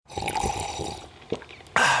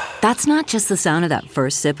That's not just the sound of that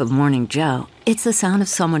first sip of Morning Joe. It's the sound of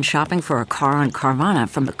someone shopping for a car on Carvana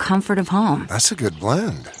from the comfort of home. That's a good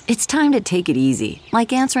blend. It's time to take it easy,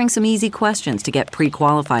 like answering some easy questions to get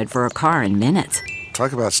pre-qualified for a car in minutes.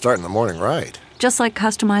 Talk about starting the morning right. Just like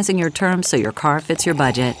customizing your terms so your car fits your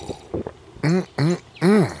budget.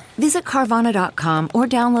 Visit Carvana.com or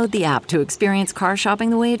download the app to experience car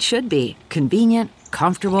shopping the way it should be. Convenient,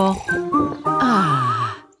 comfortable.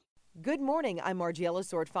 Good morning, I'm Margie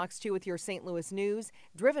Ellisor at Fox 2 with your St. Louis news,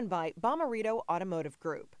 driven by Bomarito Automotive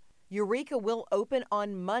Group. Eureka will open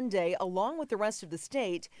on Monday along with the rest of the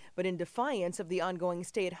state, but in defiance of the ongoing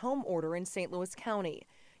stay-at-home order in St. Louis County.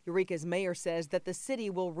 Eureka's mayor says that the city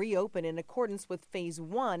will reopen in accordance with Phase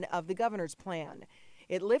 1 of the governor's plan.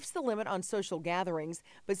 It lifts the limit on social gatherings,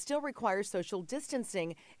 but still requires social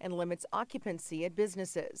distancing and limits occupancy at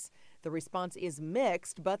businesses. The response is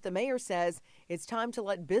mixed, but the mayor says it's time to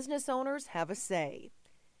let business owners have a say.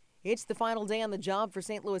 It's the final day on the job for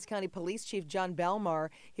St. Louis County Police Chief John Belmar.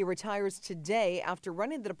 He retires today after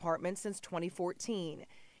running the department since 2014.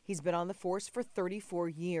 He's been on the force for 34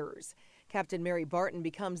 years. Captain Mary Barton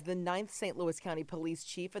becomes the 9th St. Louis County Police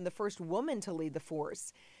Chief and the first woman to lead the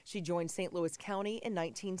force. She joined St. Louis County in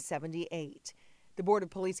 1978. The Board of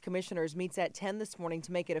Police Commissioners meets at 10 this morning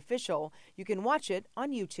to make it official. You can watch it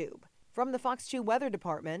on YouTube. From the Fox 2 Weather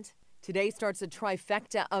Department, today starts a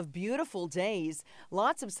trifecta of beautiful days.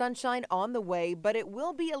 Lots of sunshine on the way, but it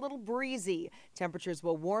will be a little breezy. Temperatures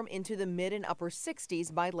will warm into the mid and upper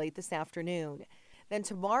 60s by late this afternoon. Then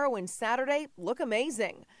tomorrow and Saturday look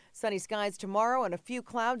amazing. Sunny skies tomorrow and a few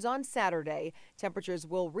clouds on Saturday. Temperatures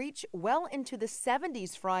will reach well into the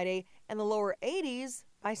 70s Friday and the lower 80s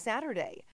by Saturday.